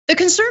The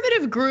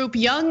conservative group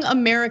Young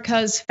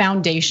America's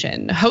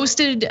Foundation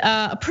hosted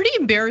a pretty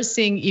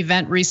embarrassing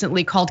event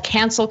recently called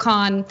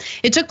Cancelcon.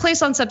 It took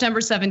place on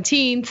September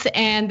 17th,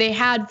 and they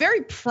had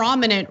very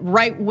prominent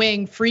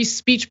right-wing free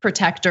speech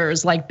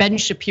protectors like Ben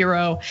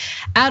Shapiro,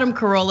 Adam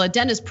Carolla,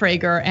 Dennis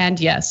Prager, and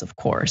yes, of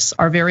course,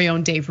 our very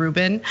own Dave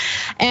Rubin.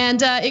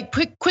 And it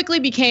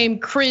quickly became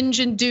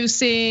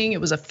cringe-inducing.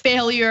 It was a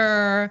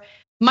failure.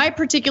 My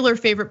particular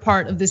favorite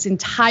part of this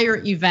entire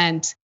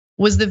event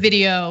was the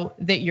video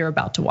that you're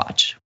about to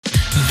watch.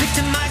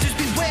 Victimizers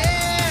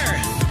beware,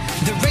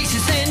 the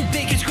racist and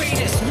bigots'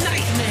 greatest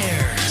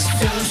nightmare.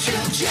 Social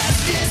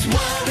justice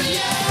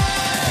warriors.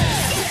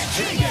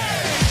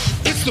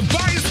 It's the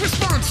bias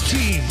response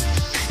team.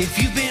 If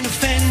you've been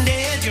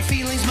offended, your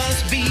feelings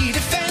must be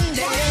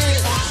defended.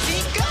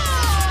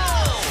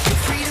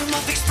 Freedom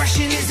of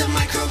expression is a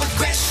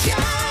microaggression.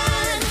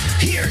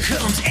 Here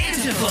comes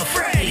Antifa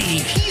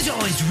Freddy. He's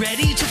always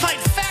ready to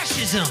fight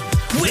fascism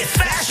with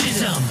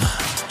fascism.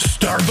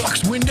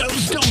 Starbucks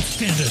windows don't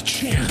stand a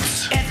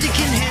chance. Ethic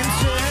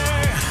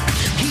enhancer.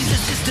 He's a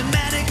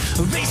systematic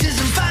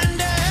racism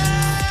finder.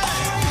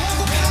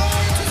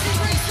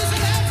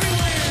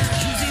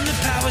 Using the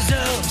powers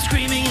of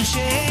screaming and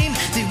shame,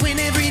 they win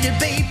every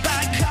debate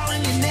by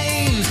calling your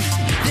names.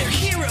 They're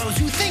heroes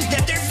who think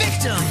that they're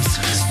victims.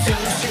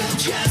 Social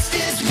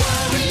justice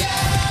warriors.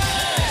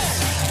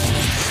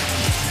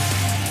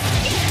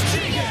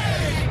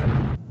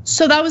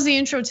 So that was the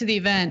intro to the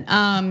event.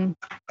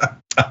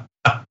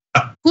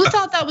 Who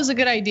thought that was a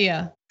good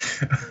idea?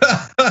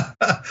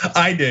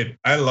 I did.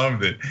 I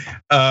loved it.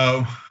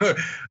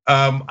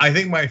 I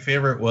think my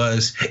favorite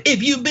was,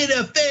 if you've been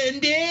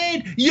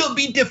offended, you'll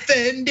be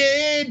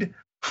defended.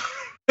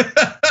 Okay.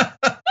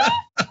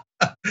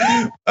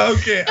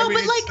 No,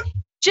 but like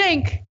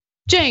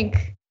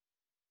Cenk.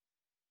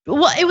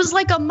 Well, it was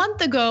like a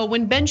month ago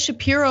when Ben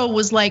Shapiro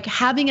was like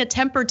having a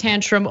temper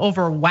tantrum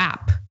over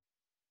WAP.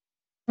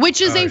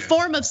 Which is a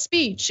form of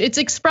speech. It's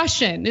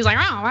expression. He's like,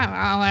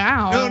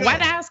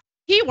 wet ass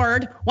P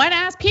word, wet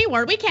ass P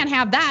word. We can't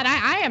have that.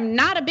 I am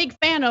not a big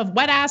fan of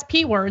wet ass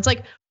P words.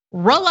 Like,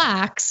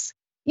 relax.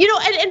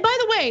 And by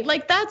the way,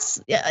 like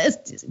that's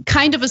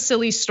kind of a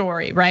silly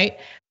story, right?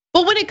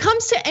 But when it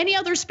comes to any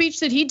other speech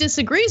that he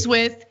disagrees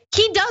with,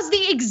 he does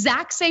the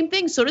exact same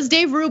thing. So does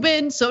Dave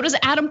Rubin, so does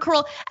Adam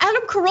Carolla.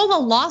 Adam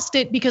Carolla lost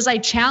it because I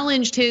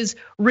challenged his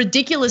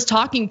ridiculous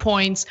talking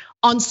points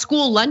on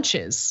school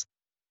lunches.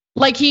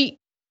 Which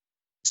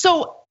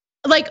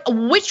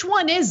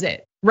one is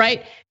it,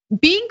 right?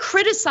 Being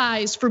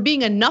criticized for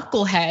being a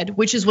knucklehead,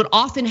 which is what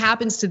often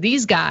happens to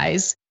these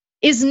guys,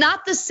 is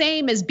not the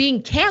same as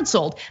being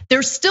canceled.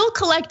 They're still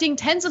collecting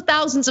tens of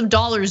thousands of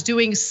dollars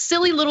doing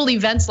silly little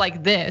events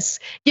like this,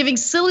 giving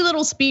silly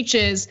little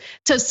speeches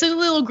to silly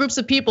little groups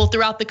of people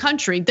throughout the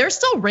country. They're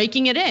still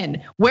raking it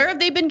in. Where have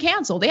they been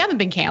canceled? They haven't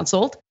been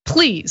canceled.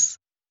 Please,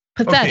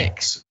 pathetic.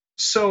 Okay.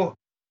 So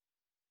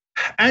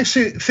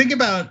actually, think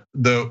about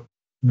the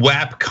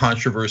WAP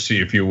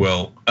controversy, if you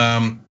will.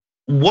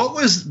 What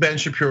was Ben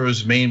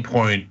Shapiro's main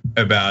point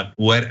about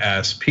wet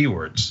ass P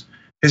words?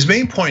 His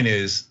main point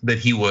is that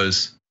he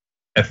was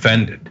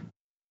offended,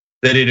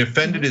 that it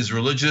offended his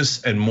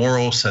religious and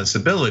moral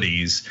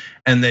sensibilities,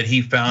 and that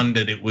he found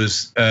that it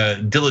was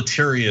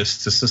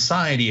deleterious to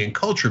society and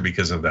culture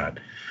because of that.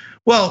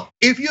 Well,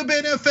 if you've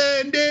been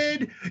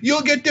offended,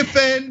 you'll get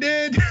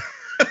defended.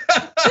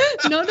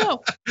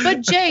 No,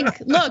 but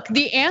Cenk, look,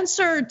 the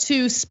answer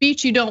to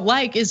speech you don't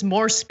like is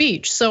more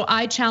speech. So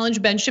I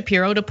challenge Ben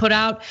Shapiro to put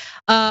out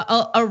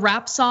a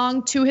rap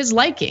song to his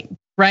liking,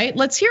 right?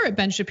 Let's hear it,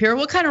 Ben Shapiro.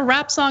 What kind of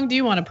rap song do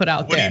you want to put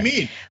out there? What do you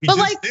mean? He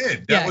just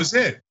did. That was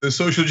it. The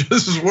social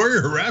justice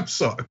warrior rap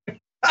song.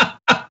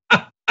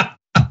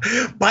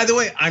 By the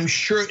way, I'm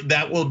sure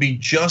that will be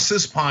just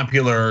as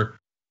popular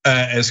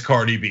as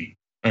Cardi B.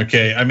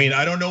 Okay, I mean,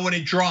 I don't know when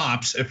it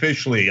drops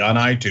officially on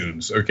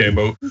iTunes. Okay,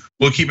 but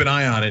we'll keep an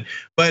eye on it.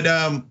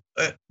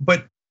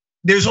 But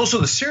there's also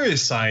the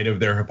serious side of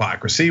their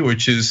hypocrisy,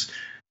 which is,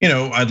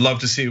 I'd love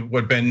to see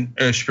what Ben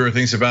Shapiro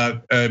thinks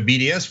about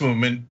BDS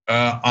movement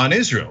on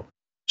Israel.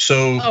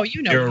 So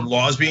there are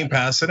laws being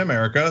passed in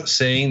America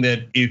saying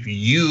that if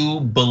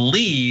you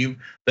believe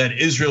that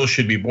Israel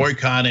should be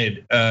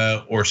boycotted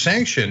or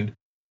sanctioned,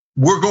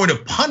 we're going to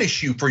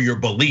punish you for your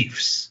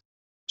beliefs.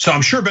 So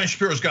I'm sure Ben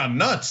Shapiro's gone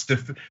nuts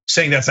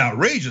saying that's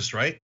outrageous,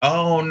 right?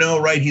 Oh no,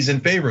 right? He's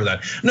in favor of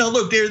that. No,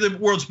 look, they're the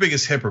world's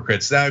biggest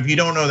hypocrites. Now, if you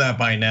don't know that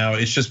by now,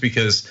 it's just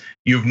because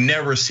you've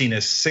never seen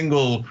a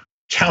single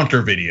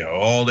counter video.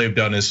 All they've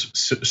done is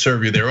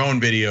serve you their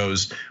own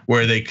videos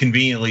where they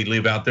conveniently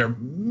leave out their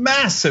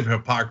massive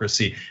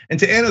hypocrisy. And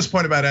to Anna's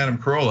point about Adam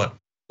Carolla,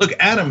 look,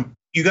 Adam,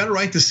 you got a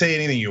right to say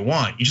anything you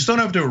want. You just don't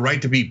have the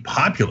right to be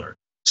popular.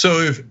 So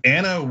if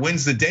Anna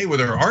wins the day with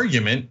her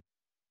argument,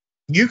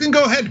 you can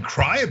go ahead and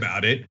cry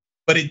about it,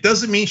 but it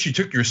doesn't mean she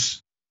took your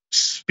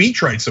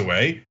speech rights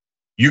away.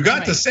 You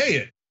got to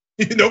say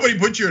it. Nobody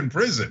put you in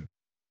prison.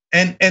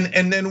 And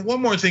then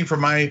one more thing from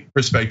my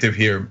perspective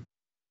here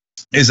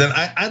is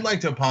that I'd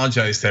like to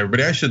apologize to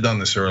everybody. I should have done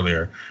this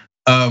earlier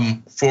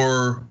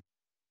for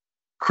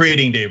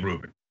creating Dave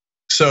Rubin.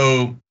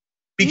 So,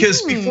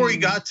 because before he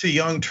got to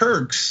Young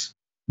Turks,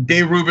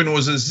 Dave Rubin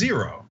was a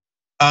zero.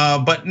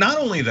 But not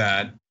only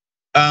that,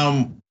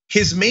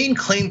 his main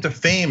claim to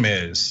fame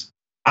is,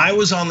 I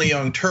was on the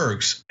Young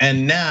Turks,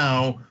 and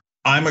now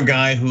I'm a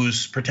guy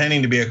who's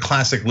pretending to be a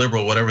classic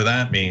liberal, whatever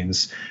that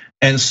means.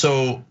 And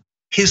so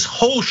his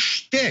whole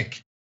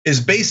shtick is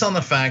based on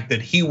the fact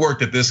that he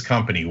worked at this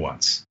company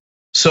once.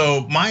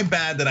 So my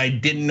bad that I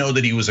didn't know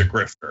that he was a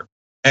grifter.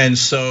 And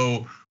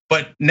so,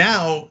 but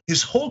now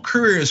his whole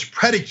career is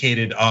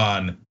predicated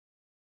on,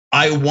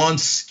 I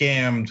once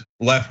scammed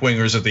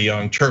left-wingers at the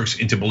Young Turks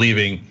into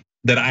believing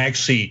that I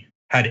actually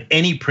had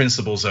any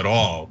principles at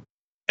all.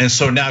 And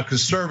so now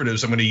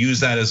conservatives, I'm gonna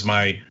use that as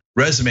my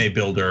resume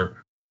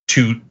builder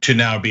to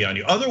now be on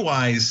you.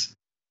 Otherwise,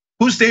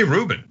 who's Dave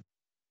Rubin?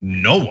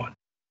 No one.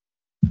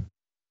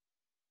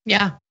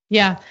 Yeah.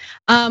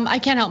 I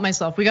can't help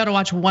myself. We got to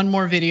watch one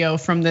more video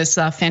from this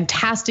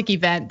fantastic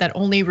event that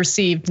only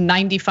received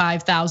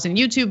 95,000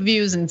 YouTube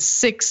views and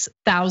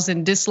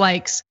 6,000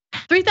 dislikes.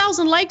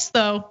 3,000 likes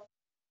though.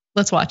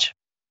 Let's watch.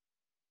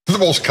 The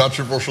most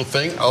controversial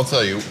thing, I'll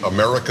tell you,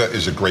 America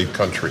is a great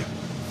country.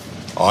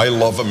 I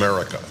love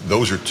America.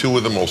 Those are two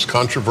of the most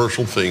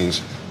controversial things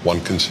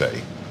one can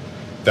say.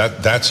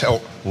 That's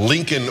how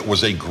Lincoln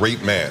was a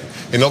great man.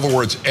 In other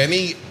words,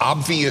 any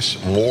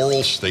obvious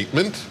moral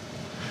statement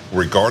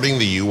regarding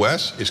the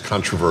US is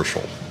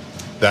controversial.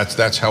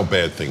 That's how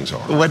bad things are.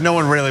 What no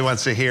one really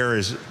wants to hear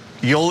is,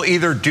 you'll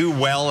either do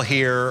well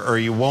here or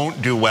you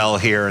won't do well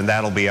here, and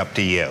that'll be up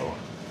to you.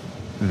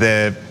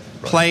 The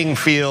playing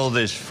field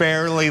is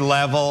fairly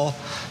level,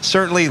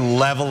 certainly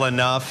level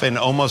enough in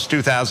almost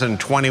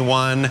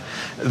 2021,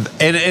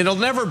 and it'll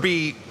never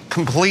be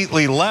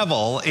completely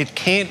level. It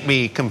can't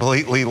be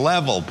completely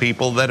level.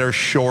 People that are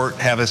short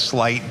have a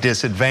slight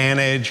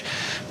disadvantage.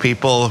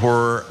 People who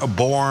are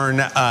born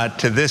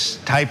to this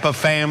type of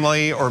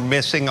family or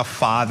missing a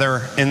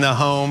father in the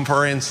home,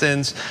 for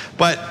instance.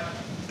 But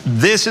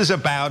this is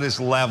about as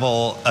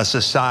level a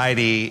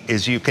society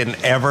as you can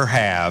ever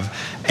have,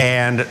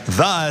 and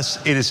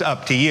thus it is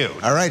up to you.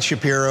 All right,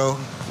 Shapiro,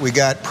 we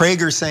got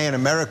Prager saying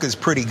America's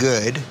pretty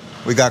good.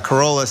 We got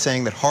Carolla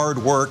saying that hard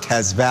work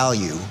has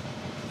value.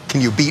 Can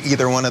you beat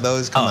either one of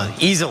those? Come on.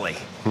 Easily.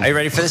 Are you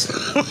ready for this?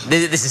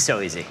 This is so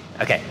easy.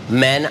 Okay,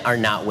 men are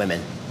not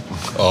women.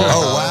 Oh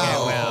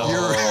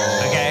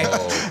wow. Okay.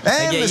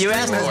 And Yeah, the you stream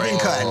asked has for been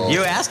it. cut.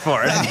 You asked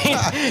for it.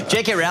 I mean,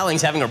 J.K.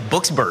 Rowling's having her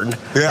books burned.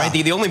 Yeah. Right?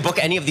 The only book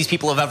any of these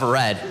people have ever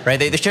read. Right?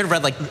 They should have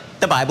read like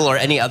the Bible or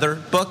any other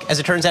book. As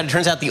it turns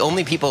out the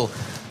only people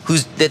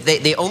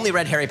they only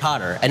read Harry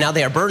Potter, and now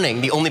they are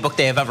burning the only book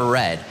they have ever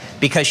read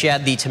because she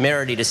had the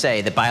temerity to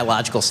say that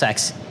biological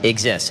sex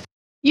exists.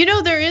 You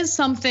know, there is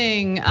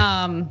something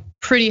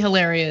pretty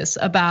hilarious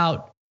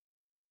about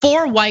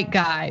 4 white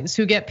guys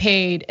who get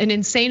paid an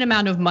insane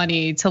amount of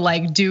money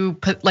to do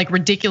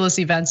ridiculous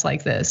events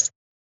like this,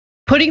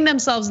 putting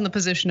themselves in the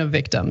position of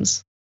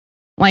victims.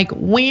 Like,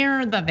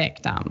 we're the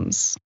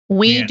victims.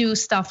 We do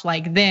stuff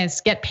like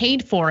this, get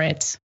paid for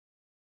it,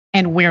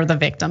 and we're the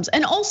victims.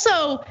 And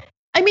also,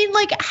 I mean,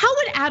 how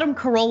would Adam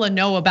Carolla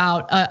know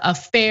about a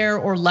fair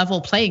or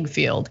level playing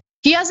field?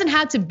 He hasn't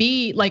had to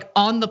be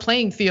on the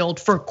playing field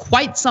for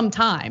quite some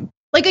time.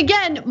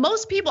 Again,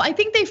 most people, I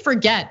think they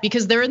forget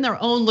because they're in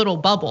their own little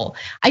bubble.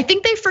 I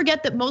think they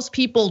forget that most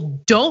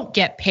people don't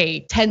get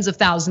paid tens of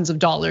thousands of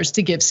dollars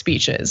to give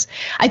speeches.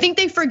 I think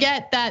they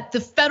forget that the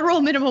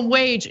federal minimum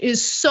wage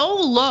is so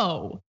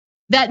low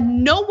that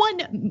no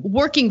one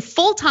working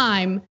full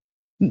time,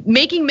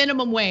 making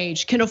minimum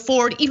wage can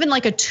afford even a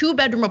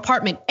 2-bedroom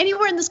apartment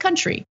anywhere in this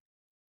country.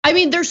 I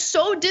mean, they're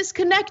so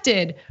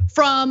disconnected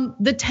from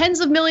the tens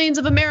of millions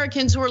of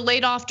Americans who were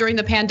laid off during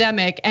the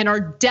pandemic and are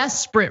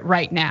desperate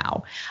right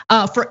now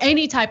for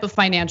any type of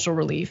financial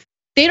relief.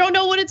 They don't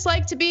know what it's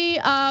like to be,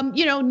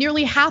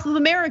 nearly half of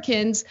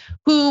Americans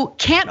who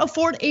can't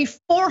afford a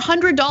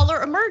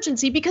 $400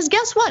 emergency, because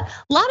guess what?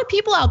 A lot of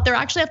people out there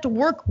actually have to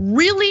work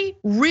really,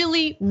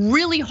 really,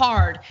 really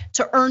hard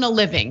to earn a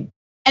living.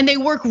 And they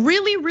work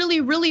really, really,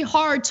 really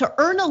hard to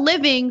earn a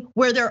living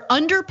where they're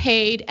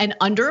underpaid and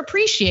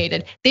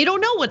underappreciated. They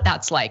don't know what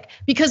that's like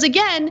because,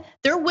 again,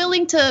 they're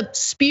willing to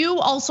spew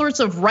all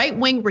sorts of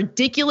right-wing,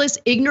 ridiculous,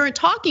 ignorant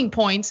talking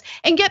points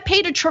and get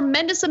paid a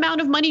tremendous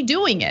amount of money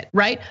doing it,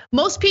 right?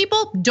 Most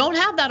people don't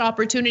have that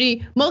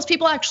opportunity. Most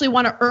people actually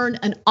want to earn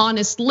an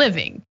honest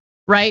living,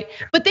 right?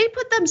 But they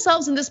put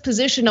themselves in this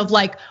position of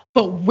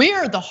but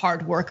we're the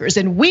hard workers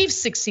and we've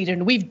succeeded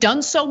and we've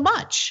done so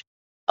much.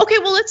 Okay,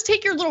 well, let's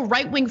take your little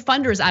right-wing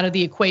funders out of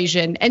the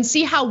equation and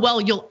see how well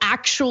you'll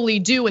actually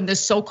do in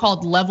this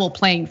so-called level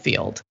playing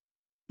field.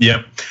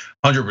 Yep,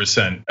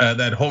 100%.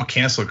 That whole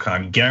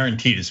Cancelcon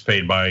guaranteed is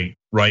paid by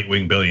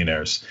right-wing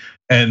billionaires.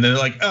 And they're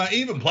like,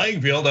 even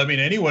playing field, I mean,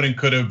 anyone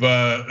could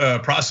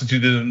have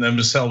prostituted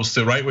themselves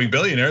to right-wing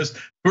billionaires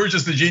who are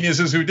just the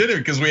geniuses who did it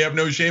because we have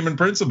no shame and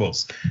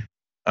principles.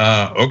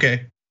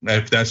 Okay,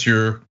 if that's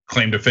your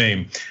claim to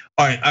fame.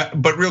 All right,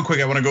 but real quick,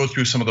 I want to go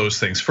through some of those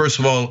things. First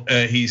of all,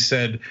 he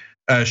said,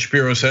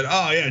 Shapiro said,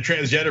 oh yeah,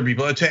 transgender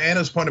people. To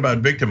Anna's point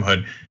about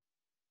victimhood,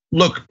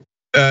 look,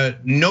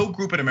 no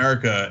group in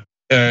America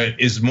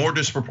is more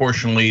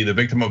disproportionately the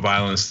victim of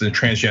violence than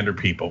transgender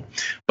people.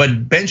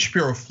 But Ben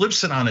Shapiro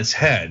flips it on its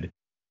head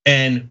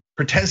and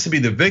pretends to be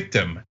the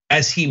victim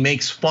as he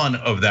makes fun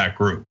of that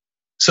group.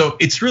 So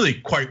it's really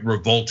quite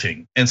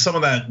revolting. And some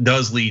of that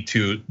does lead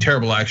to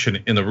terrible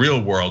action in the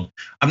real world.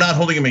 I'm not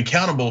holding him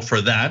accountable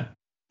for that,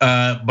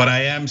 but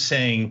I am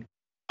saying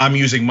I'm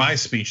using my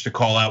speech to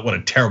call out what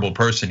a terrible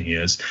person he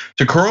is.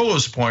 To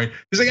Carollo's point,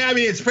 he's like, I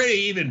mean, it's pretty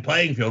even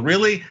playing field.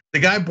 Really? The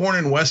guy born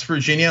in West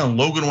Virginia, in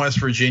Logan, West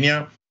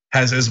Virginia,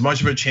 has as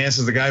much of a chance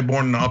as the guy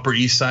born in the Upper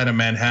East Side of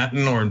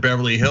Manhattan or in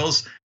Beverly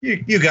Hills?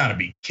 You gotta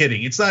be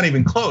kidding. It's not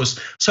even close.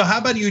 So how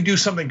about you do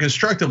something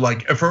constructive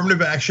like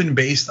affirmative action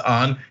based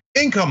on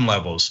income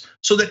levels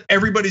so that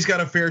everybody's got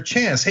a fair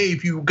chance? Hey,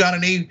 if you got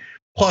an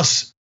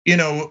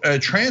A+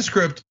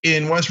 transcript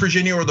in West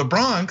Virginia or the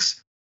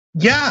Bronx,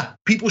 yeah,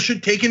 people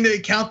should take into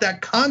account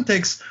that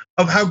context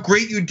of how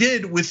great you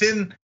did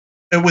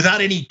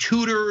without any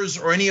tutors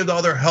or any of the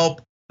other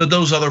help that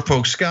those other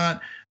folks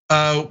got.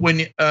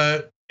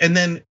 And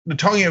then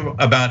talking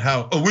about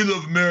how, oh, we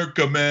love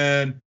America,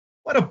 man.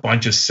 What a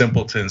bunch of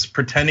simpletons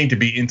pretending to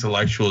be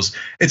intellectuals.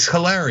 It's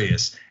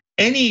hilarious.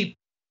 Any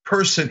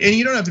person, and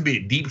you don't have to be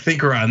a deep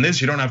thinker on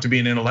this, you don't have to be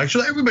an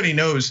intellectual. Everybody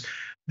knows,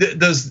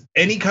 does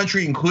any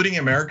country, including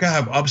America,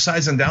 have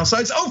upsides and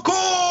downsides? Of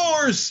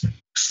course!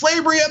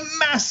 Slavery, a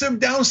massive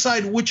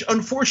downside, which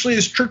unfortunately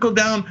has trickled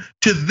down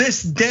to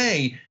this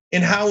day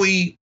in how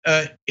we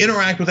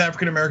interact with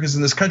African Americans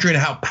in this country and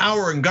how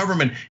power and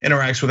government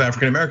interacts with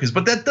African Americans.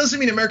 But that doesn't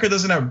mean America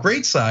doesn't have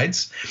great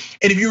sides.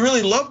 And if you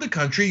really love the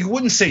country, you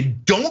wouldn't say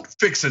don't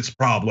fix its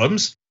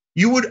problems.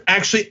 You would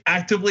actually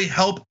actively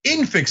help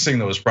in fixing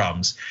those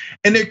problems.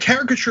 And their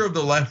caricature of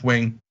the left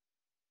wing,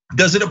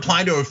 does it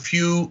apply to a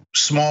few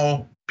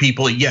small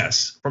people?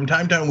 Yes, from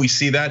time to time we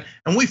see that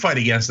and we fight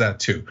against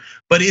that too.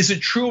 But is it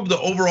true of the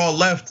overall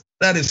left?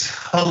 That is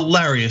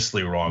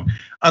hilariously wrong.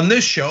 On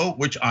this show,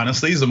 which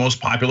honestly is the most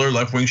popular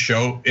left-wing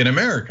show in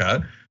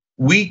America,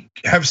 we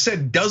have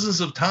said dozens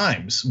of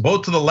times,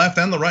 both to the left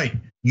and the right,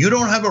 you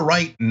don't have a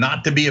right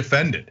not to be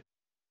offended.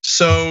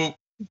 So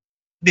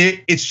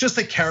it's just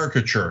a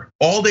caricature.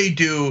 All they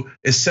do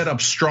is set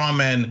up straw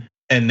men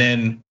and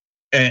then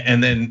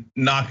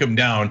knock them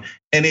down.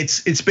 And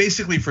it's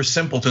basically for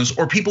simpletons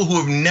or people who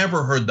have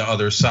never heard the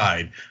other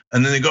side.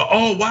 And then they go,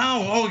 oh,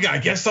 wow, oh, I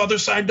guess the other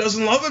side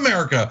doesn't love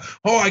America.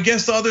 Oh, I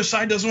guess the other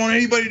side doesn't want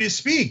anybody to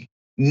speak.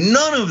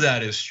 None of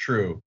that is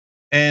true.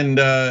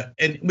 But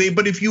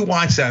if you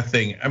watch that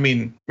thing, I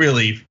mean,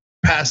 really,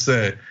 past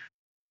the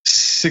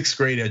 6th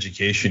grade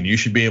education, you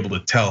should be able to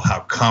tell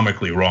how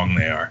comically wrong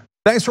they are.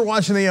 Thanks for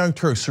watching The Young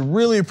Turks,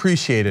 really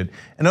appreciate it.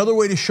 Another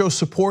way to show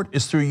support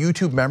is through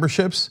YouTube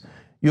memberships.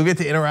 You'll get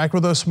to interact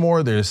with us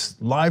more. There's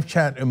live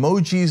chat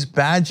emojis,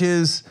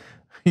 badges.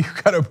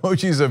 You've got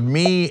emojis of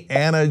me,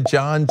 Anna,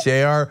 John,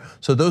 JR.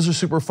 So those are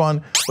super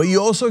fun. But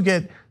you also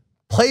get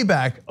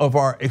playback of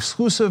our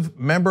exclusive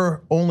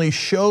member-only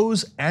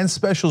shows and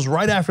specials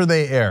right after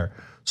they air.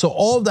 So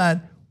all of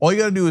that, all you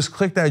gotta do is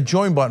click that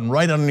join button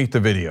right underneath the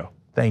video.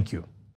 Thank you.